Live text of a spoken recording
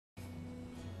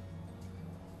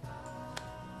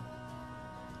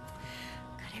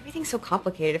Everything's so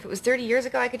complicated. If it was 30 years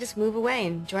ago, I could just move away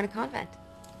and join a convent.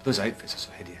 Those outfits are so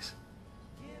hideous.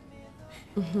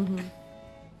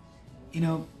 You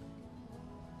know,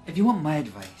 if you want my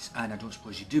advice, and I don't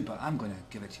suppose you do, but I'm going to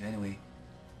give it to you anyway,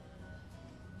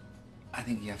 I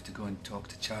think you have to go and talk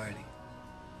to Charlie.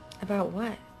 About what?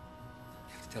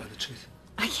 You have to tell her the truth.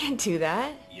 I can't do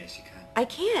that. Yes, you can. I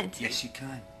can't. Yes, you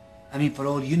can. I mean, for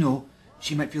all you know,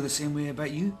 she might feel the same way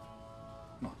about you.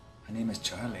 Well, her name is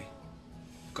Charlie.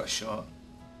 Got shot.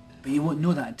 But you won't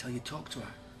know that until you talk to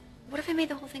her. What if I made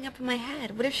the whole thing up in my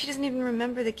head? What if she doesn't even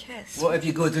remember the kiss? What if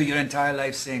you go through your entire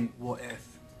life saying, what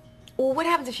if? Well, what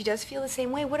happens if she does feel the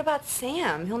same way? What about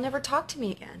Sam? He'll never talk to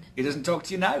me again. He doesn't talk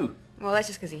to you now. Well, that's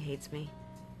just because he hates me.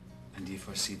 And do you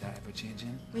foresee that ever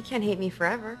changing? He can't hate me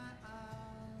forever.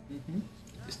 Mm-hmm.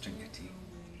 Just drink your tea.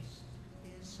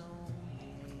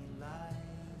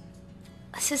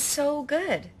 This is so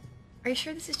good. Are you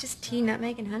sure this is just tea,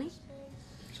 nutmeg, and honey?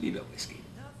 It's a wee bit of whiskey.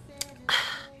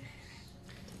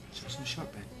 Some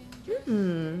shortbread. What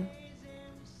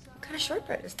kind of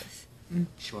shortbread is this?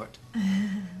 Short. God,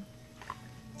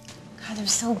 they're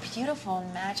so beautiful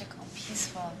and magical and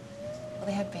peaceful. Will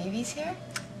they have babies here?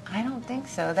 I don't think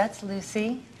so. That's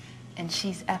Lucy, and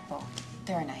she's Ethel.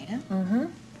 They're an item? Mm-hmm.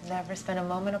 Never spend a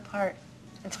moment apart.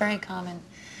 It's very common.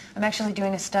 I'm actually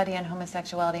doing a study on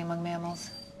homosexuality among mammals.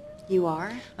 You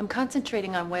are? I'm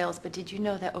concentrating on whales, but did you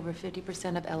know that over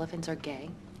 50% of elephants are gay?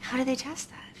 How do they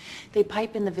test that? They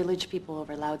pipe in the village people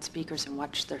over loudspeakers and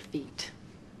watch their feet.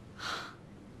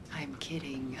 I'm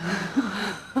kidding.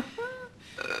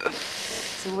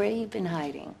 So where you been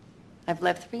hiding? I've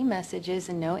left 3 messages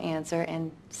and no answer,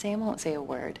 and Sam won't say a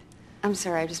word. I'm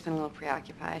sorry, I've just been a little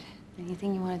preoccupied.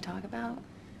 Anything you want to talk about?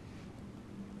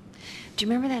 Do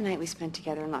you remember that night we spent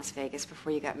together in Las Vegas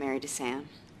before you got married to Sam?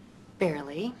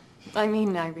 Barely. I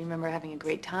mean, I remember having a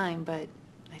great time, but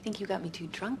I think you got me too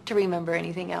drunk to remember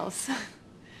anything else.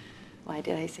 Why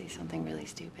did I say something really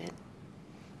stupid?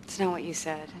 It's not what you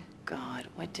said. God,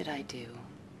 what did I do?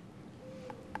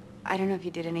 I don't know if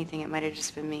you did anything. It might have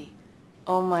just been me.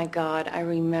 Oh my God, I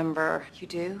remember. You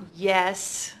do?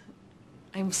 Yes.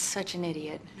 I'm such an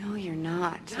idiot. No, you're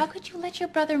not. How could you let your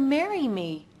brother marry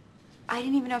me? I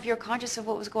didn't even know if you were conscious of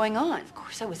what was going on. Of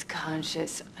course I was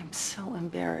conscious. I'm so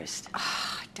embarrassed.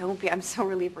 Don't be. I'm so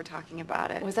relieved we're talking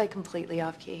about it. Was I completely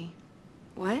off key?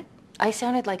 What? I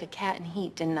sounded like a cat in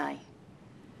heat, didn't I?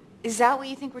 Is that what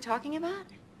you think we're talking about?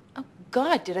 Oh,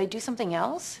 God, did I do something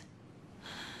else?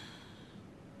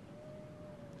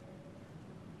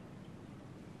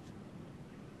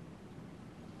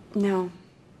 No,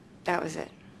 that was it.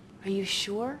 Are you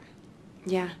sure?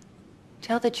 Yeah.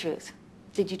 Tell the truth.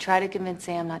 Did you try to convince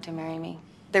Sam not to marry me?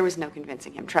 There was no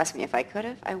convincing him. Trust me, if I could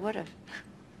have, I would have.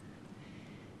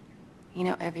 You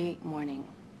know, every morning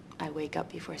I wake up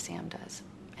before Sam does,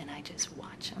 and I just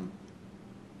watch him.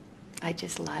 I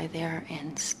just lie there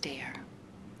and stare.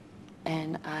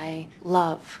 And I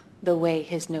love the way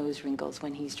his nose wrinkles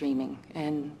when he's dreaming,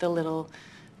 and the little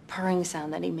purring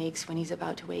sound that he makes when he's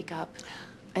about to wake up,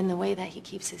 and the way that he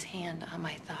keeps his hand on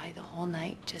my thigh the whole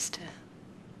night just to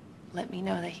let me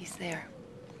know that he's there.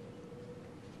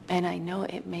 And I know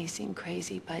it may seem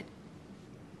crazy, but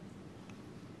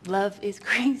love is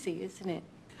crazy, isn't it?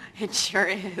 It sure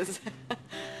is.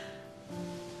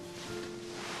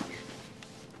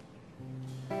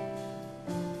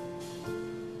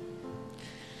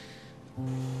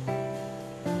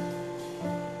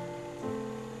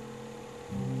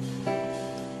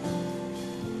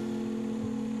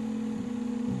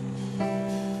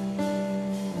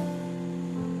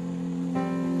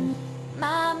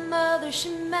 My mother, she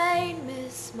made me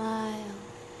smile.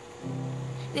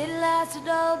 It lasted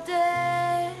all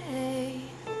day.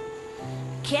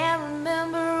 Can't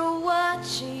remember what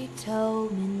she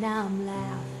told me. Now I'm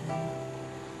laughing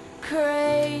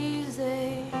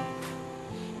crazy.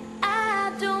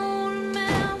 I don't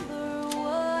remember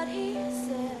what he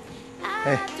said.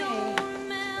 Hey. I don't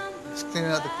remember Just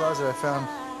cleaning out the closet, I found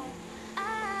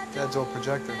Dad's old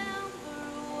projector.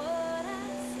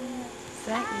 Is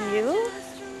that you?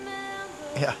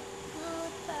 Yeah.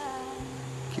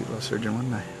 Cute little surgeon,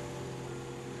 wasn't I?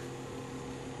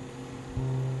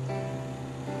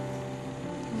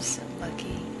 I'm so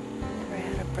lucky. Never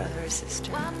had a brother or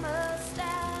sister. Why must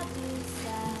I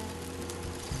decide?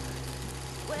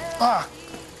 Ah!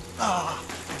 Ah!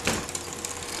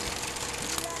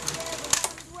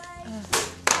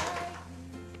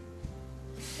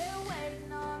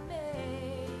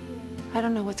 I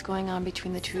don't know what's going on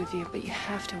between the two of you, but you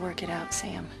have to work it out,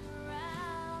 Sam.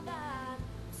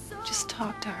 Just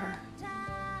talk to her.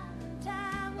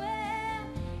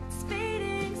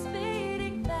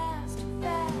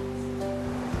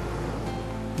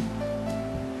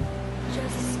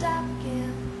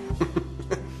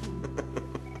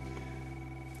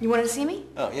 You wanted to see me?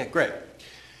 Oh, yeah, great.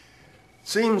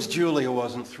 Seems Julia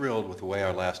wasn't thrilled with the way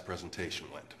our last presentation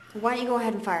went. Why don't you go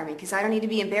ahead and fire me? Because I don't need to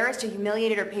be embarrassed or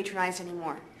humiliated or patronized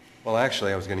anymore. Well,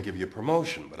 actually, I was going to give you a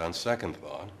promotion, but on second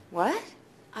thought... What?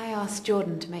 I asked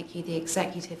Jordan to make you the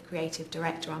executive creative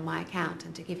director on my account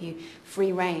and to give you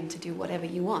free rein to do whatever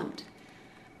you want.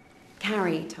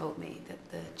 Carrie told me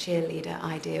that the cheerleader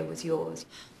idea was yours.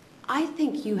 I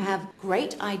think you have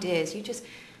great ideas. You just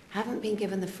haven't been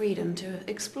given the freedom to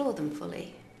explore them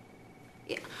fully.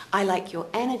 I like your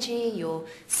energy, your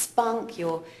spunk,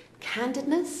 your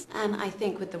candidness, and I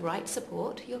think with the right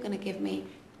support, you're going to give me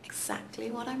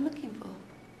exactly what I'm looking for.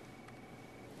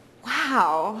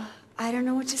 Wow. I don't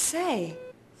know what to say.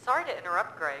 Sorry to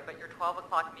interrupt, Gray, but your 12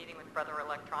 o'clock meeting with Brother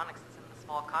Electronics is in the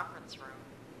small conference room.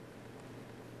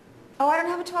 Oh, I don't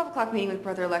have a 12 o'clock meeting with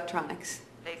Brother Electronics.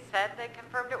 They said they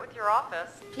confirmed it with your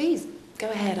office. Please, go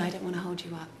ahead. I don't want to hold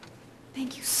you up.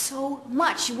 Thank you so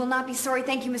much. You will not be sorry.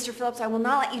 Thank you, Mr. Phillips. I will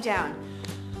not let you down.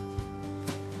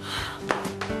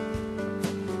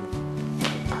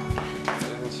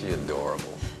 Isn't she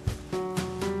adorable?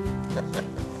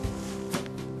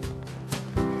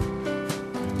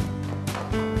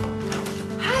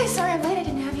 Hi, sorry I'm late. I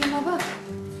didn't have you in my book.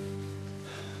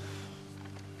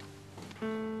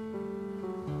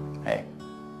 Hey.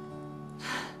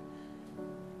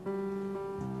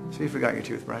 So you forgot your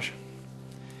toothbrush.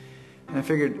 And I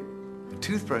figured a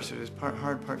toothbrush that is part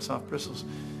hard, part soft bristles,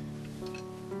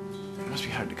 it must be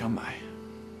hard to come by.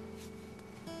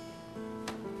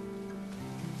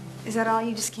 Is that all?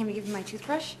 You just came to give me my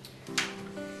toothbrush?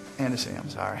 And to say I'm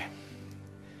sorry.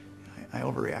 I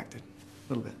overreacted a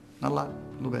little bit. Not a lot, a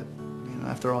little bit. You know,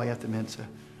 after all, you have to admit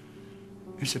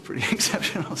it's a pretty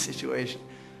exceptional situation,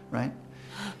 right?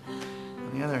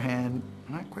 On the other hand,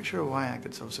 I'm not quite sure why I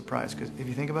acted so surprised, because if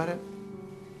you think about it,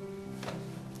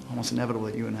 almost inevitable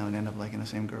that you and I would end up liking the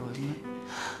same girl, isn't it?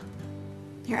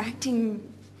 You're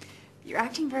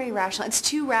acting very rational. It's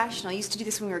too rational. I used to do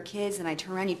this when we were kids, and I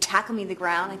turn around, you tackle me to the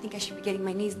ground. I think I should be getting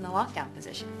my knees in the lockdown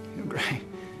position. You're great.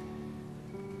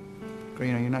 Great,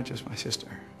 you know, you're not just my sister.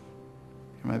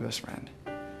 You're my best friend.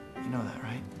 You know that,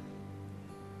 right?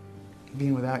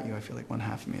 Being without you, I feel like one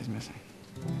half of me is missing.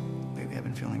 Lately, I've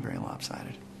been feeling very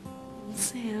lopsided.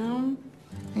 Sam.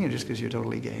 You know, just because you're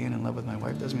totally gay and in love with my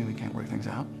wife doesn't mean we can't work things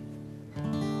out.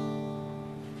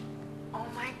 Oh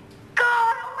my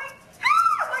God! Oh my God!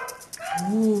 Oh my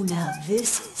God! Ooh, now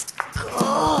this is good.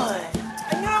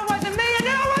 I knew it wasn't me! I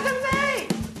knew it wasn't me!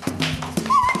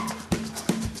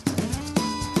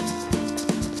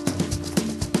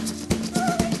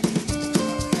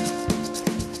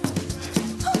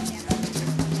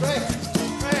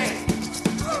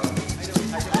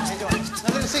 How you doing?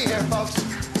 Nothing to see here, folks.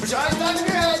 Put your eyes back in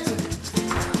your heads.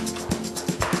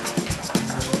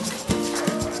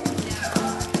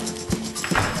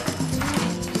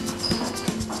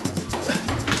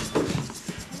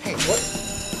 Hey,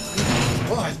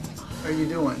 what are you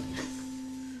doing?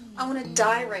 I want to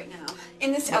die right now.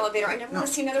 In this elevator. I never want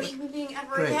to see another human being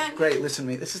ever again. Great, listen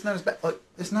to me. This is not as bad. Look,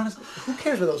 it's not as. Who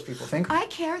cares what those people think? I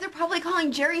care. They're probably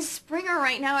calling Jerry Springer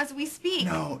right now as we speak.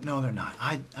 No, they're not.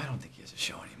 I don't think he has a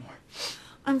show anymore.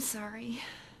 I'm sorry.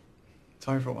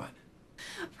 Sorry for what?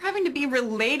 For having to be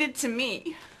related to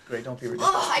me. Great, don't be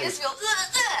ridiculous. Oh, I just feel...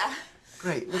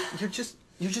 Great, look,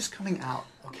 you're just coming out,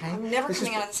 okay? I'm never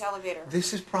coming out of this elevator.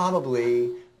 This is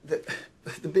probably the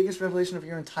biggest revelation of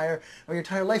your entire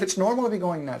life. It's normal to be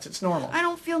going nuts. It's normal. I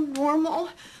don't feel normal.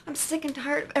 I'm sick and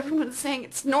tired of everyone saying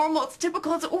it's normal, it's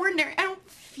typical, it's ordinary. I don't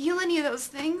feel any of those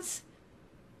things.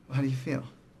 Well, how do you feel?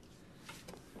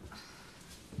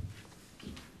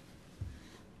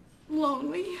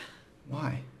 Lonely.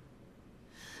 Why?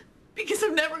 Because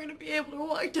I'm never going to be able to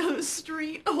walk down the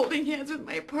street holding hands with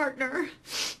my partner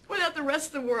without the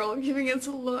rest of the world giving us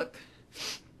a look.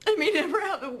 I may never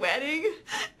have the wedding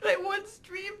that I once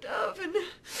dreamed of, and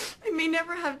I may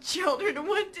never have children. And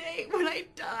one day, when I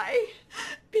die,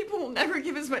 people will never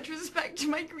give as much respect to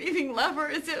my grieving lover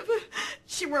as if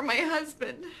she were my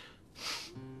husband.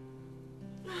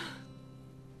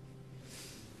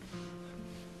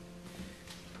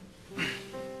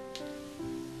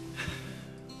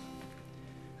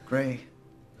 Gray,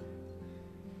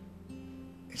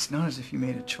 it's not as if you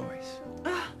made a choice.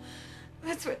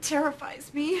 That's what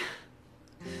terrifies me.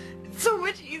 It's so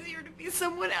much easier to be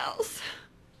someone else.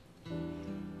 Do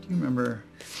you remember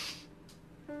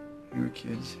when we were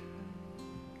kids?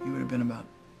 You would have been about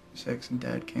 6 and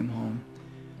Dad came home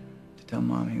to tell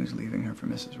Mom he was leaving her for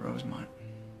Mrs. Rosemont.